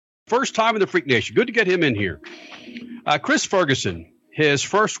First time in the Freak Nation. Good to get him in here. Chris Ferguson, his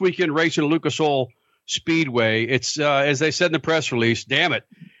first weekend racing at Lucas Oil Speedway. It's, as they said in the press release, damn it,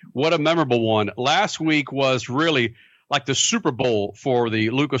 what a memorable one. Last week was really like the Super Bowl for the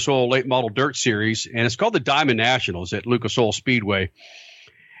Lucas Oil Late Model Dirt Series, and it's called the Diamond Nationals at Lucas Oil Speedway.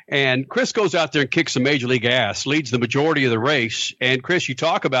 And Chris goes out there and kicks some major league ass, leads the majority of the race. And Chris, you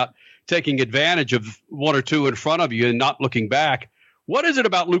talk about taking advantage of one or two in front of you and not looking back. What is it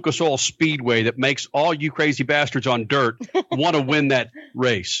about Lucas Oil Speedway that makes all you crazy bastards on dirt want to win that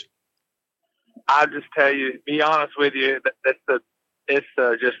race? I'll just tell you, be honest with you, it's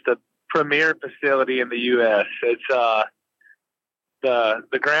just the premier facility in the U.S. It's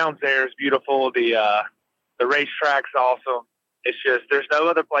the grounds there is beautiful. The racetrack's awesome. It's just there's no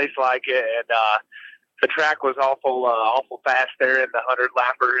other place like it, and the track was awful fast there in the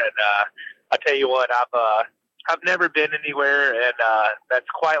 100-lapper. And I tell you what, I've never been anywhere, and that's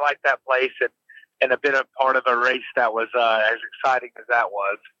quite like that place, and I've been a part of a race that was as exciting as that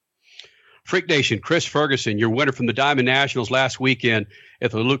was. Freak Nation, Chris Ferguson, your winner from the Diamond Nationals last weekend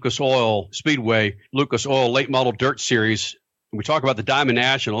at the Lucas Oil Speedway, Lucas Oil Late Model Dirt Series. We talk about the Diamond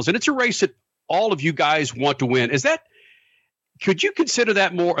Nationals, and it's a race that all of you guys want to win. Could you consider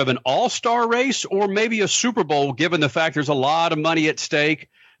that more of an all-star race or maybe a Super Bowl, given the fact there's a lot of money at stake,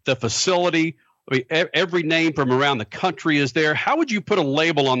 the facility, every name from around the country is there? How would you put a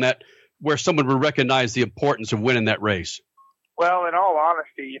label on that where someone would recognize the importance of winning that race? Well, in all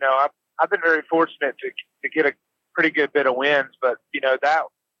honesty, I've been very fortunate to get a pretty good bit of wins, but that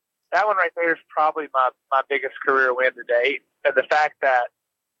one right there is probably my biggest career win to date. And the fact that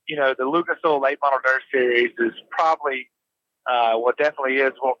the Lucas Oil Late Model Dirt Series is probably definitely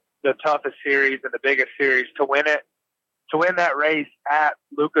is the toughest series and the biggest series. To win that race at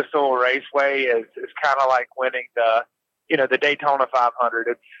Lucas Oil Raceway is kind of like winning the Daytona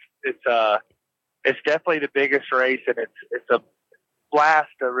 500. It's definitely the biggest race, and it's a blast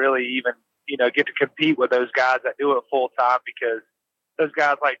to really even get to compete with those guys that do it full time, because those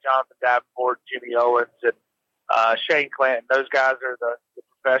guys like Jonathan Davenport, Jimmy Owens, and Shane Clanton, those guys are the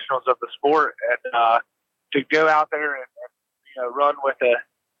professionals of the sport, and to go out there and run with the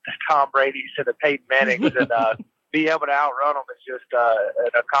Tom Brady's and the Peyton Mannings and be able to outrun them is just an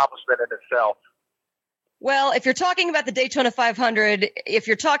accomplishment in itself. Well, if you're talking about the Daytona 500, if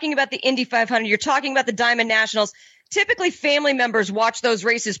you're talking about the Indy 500, you're talking about the Diamond Nationals, typically family members watch those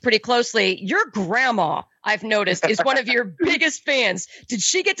races pretty closely. Your grandma, I've noticed, is one of your biggest fans. Did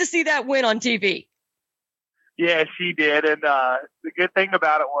she get to see that win on TV? Yeah, she did. And the good thing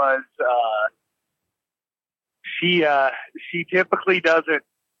about it was she typically doesn't,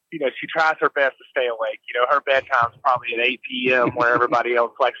 she tries her best to stay awake. Her bedtime's probably at 8 p.m. where everybody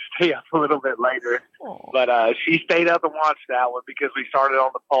else likes to stay up a little bit later. Aww. But she stayed up and watched that one because we started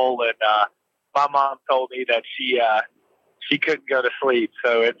on the pole, and my mom told me that she couldn't go to sleep.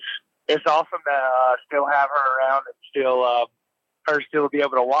 So it's awesome to still have her around and still be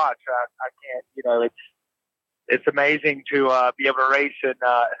able to watch. I can't, it's amazing to be able to race in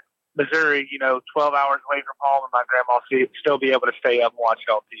Missouri, 12 hours away from home, and my grandma still be able to stay up and watch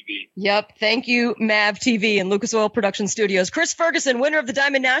it on TV. Yep. Thank you, MAV TV and Lucas Oil Production Studios. Chris Ferguson, winner of the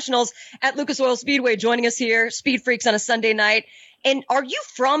Diamond Nationals at Lucas Oil Speedway, joining us here, Speed Freaks on a Sunday night. And are you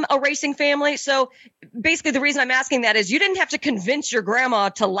from a racing family? So basically the reason I'm asking that is you didn't have to convince your grandma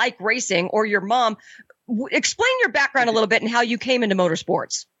to like racing or your mom. Explain your background a little bit and how you came into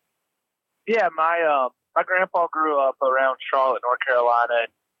motorsports. Yeah, my grandpa grew up around Charlotte, North Carolina.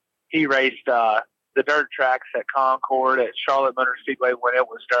 He raced the dirt tracks at Concord, at Charlotte Motor Speedway when it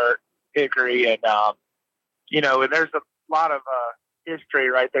was dirt, Hickory, and and there's a lot of history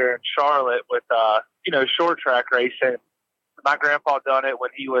right there in Charlotte with short track racing. My grandpa done it when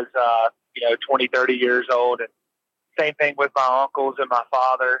he was 20, 30 years old, and same thing with my uncles and my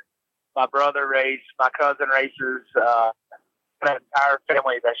father. My brother raced, my cousin races. An entire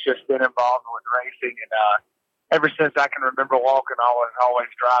family that's just been involved with racing, and ever since I can remember walking, I was always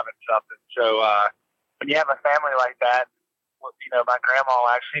driving something. So when you have a family like that, my grandma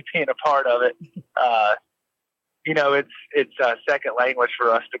actually being a part of it, it's a second language for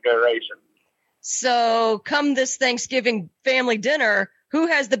us to go racing. So come this Thanksgiving family dinner, who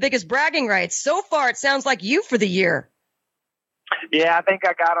has the biggest bragging rights? So far, it sounds like you for the year. Yeah, I think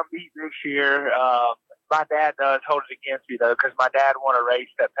I got them beat this year. My dad does hold it against me, though, because my dad won a race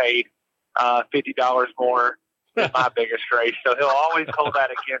that paid $50 more than my biggest race. So he'll always hold that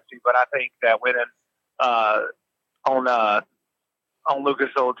against me. But I think that winning on Lucas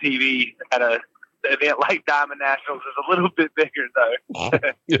Oil TV at an event like Diamond Nationals is a little bit bigger,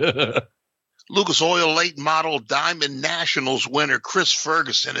 though. Lucas Oil late model Diamond Nationals winner Chris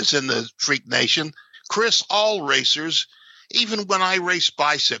Ferguson is in the Freak Nation. Chris, all racers, even when I race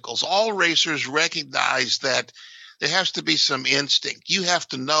bicycles, all racers recognize that there has to be some instinct. You have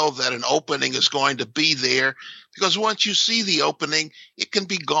to know that an opening is going to be there, because once you see the opening, it can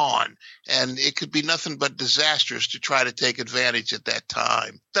be gone, and it could be nothing but disastrous to try to take advantage at that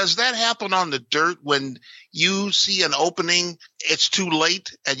time. Does that happen on the dirt when you see an opening, it's too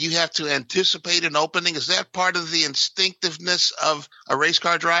late, and you have to anticipate an opening? Is that part of the instinctiveness of a race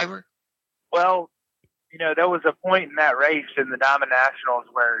car driver? Well, there was a point in that race in the Diamond Nationals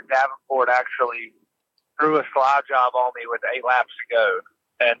where Davenport actually threw a slide job on me with 8 laps to go.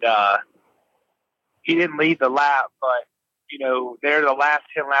 And he didn't lead the lap, but, there the last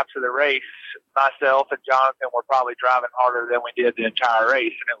 10 laps of the race, myself and Jonathan were probably driving harder than we did the entire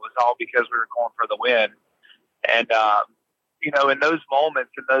race, and it was all because we were going for the win. And, in those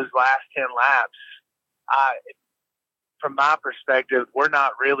moments, in those last 10 laps, from my perspective, we're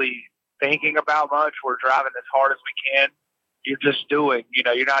not really thinking about much. We're driving as hard as we can. You're just doing,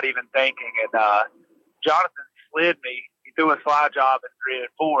 you're not even thinking. And Jonathan slid me. He threw a slide job in 3 and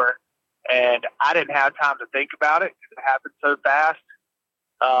 4, and I didn't have time to think about it because it happened so fast.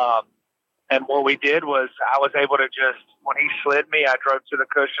 And what we did was I was able to just, when he slid me, I drove to the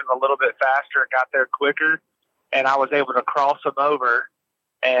cushion a little bit faster and got there quicker, and I was able to cross him over.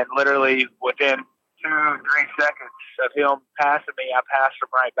 And literally within 2-3 seconds of him passing me, I passed him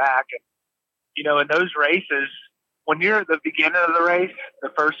right back. And, in those races, when you're at the beginning of the race, the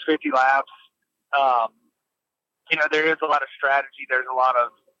first 50 laps, there is a lot of strategy. There's a lot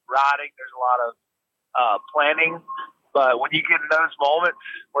of riding. There's a lot of planning. But when you get in those moments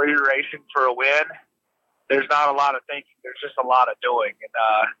where you're racing for a win, there's not a lot of thinking. There's just a lot of doing. And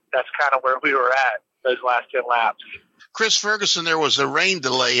that's kind of where we were at those last 10 laps. Chris Ferguson, there was a rain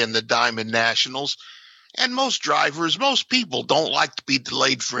delay in the Diamond Nationals. And most people don't like to be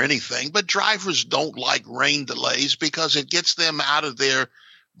delayed for anything, but drivers don't like rain delays because it gets them out of their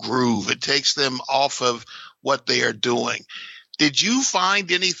groove. It takes them off of what they are doing. Did you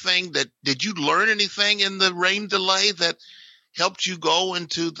find anything did you learn anything in the rain delay that helped you go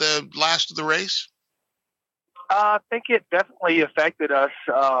into the last of the race? I think it definitely affected us.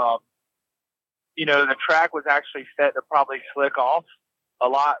 The track was actually set to probably slick off a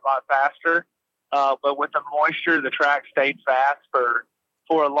lot faster. But with the moisture, the track stayed fast for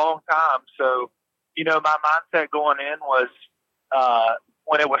a long time. So, my mindset going in was,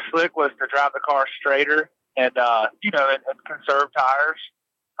 when it was slick, was to drive the car straighter and conserve tires.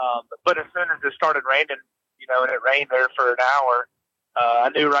 But as soon as it started raining, and it rained there for an hour, I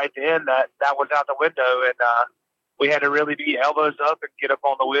knew right then that was out the window, and we had to really be elbows up and get up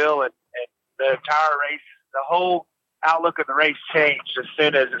on the wheel, and the entire race, the whole outlook of the race changed as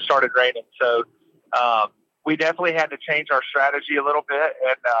soon as it started raining. So we definitely had to change our strategy a little bit,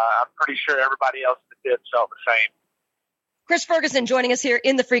 and I'm pretty sure everybody else that did felt the same. Chris Ferguson joining us here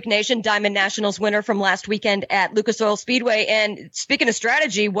in the Freak Nation, Diamond Nationals winner from last weekend at Lucas Oil Speedway. And speaking of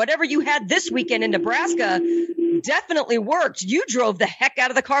strategy, whatever you had this weekend in Nebraska definitely worked. You drove the heck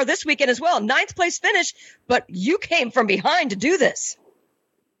out of the car this weekend as well. 9th place finish, but you came from behind to do this.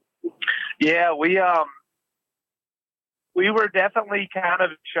 Yeah, we were definitely kind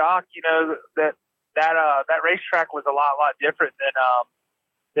of shocked, that racetrack was a lot different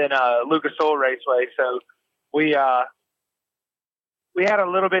than Lucas Oil Raceway. So we had a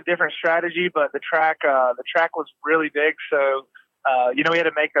little bit different strategy, but the track was really big. So, we had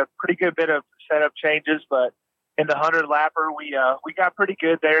to make a pretty good bit of setup changes, but in the 100 lapper, we got pretty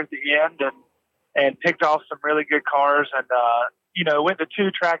good there at the end and picked off some really good cars and, went to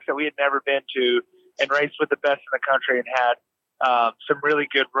 2 tracks that we had never been to and raced with the best in the country and had some really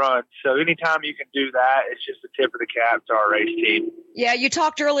good runs. So anytime you can do that, it's just the tip of the cap to our race team. Yeah, you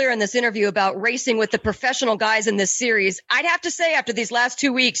talked earlier in this interview about racing with the professional guys in this series. I'd have to say after these last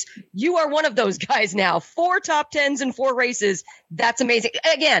 2 weeks, you are one of those guys now. 4 top 10s in 4 races. That's amazing.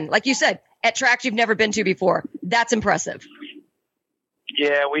 Again, like you said, at tracks you've never been to before. That's impressive.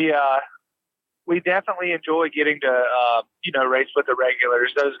 Yeah, we definitely enjoy getting to, race with the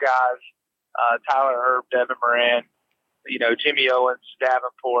regulars. Those guys, Tyler Herb, Devin Moran, Jimmy Owens,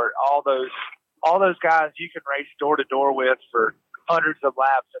 Davenport, all those guys you can race door to door with for hundreds of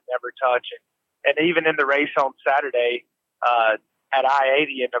laps and never touch. And even in the race on Saturday at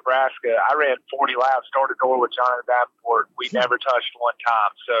I-80 in Nebraska, I ran 40 laps door to door with Jonathan Davenport. We never touched one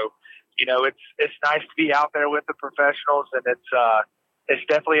time. So, it's nice to be out there with the professionals, and it's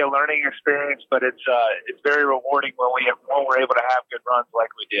definitely a learning experience, but it's very rewarding when we're able to have good runs like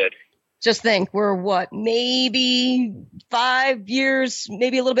we did. Just think, we're maybe 5 years,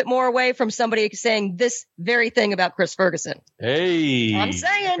 maybe a little bit more away from somebody saying this very thing about Chris Ferguson. Hey, I'm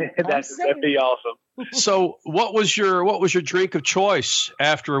saying. That'd be awesome. So, what was your drink of choice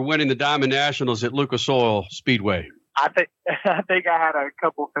after winning the Diamond Nationals at Lucas Oil Speedway? I think I had a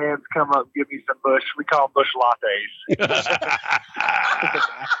couple fans come up and give me some Busch. We call them Busch lattes.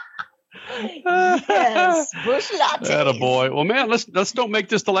 Yes, Busch lattes. Attaboy. Well, man, let's don't make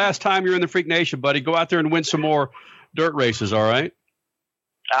this the last time you're in the Freak Nation, buddy. Go out there and win some more dirt races. All right.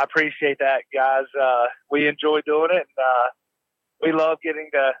 I appreciate that, guys. We enjoy doing it, and we love getting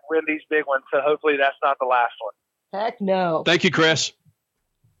to win these big ones. So hopefully that's not the last one. Heck no. Thank you, Chris.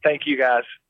 Thank you, guys.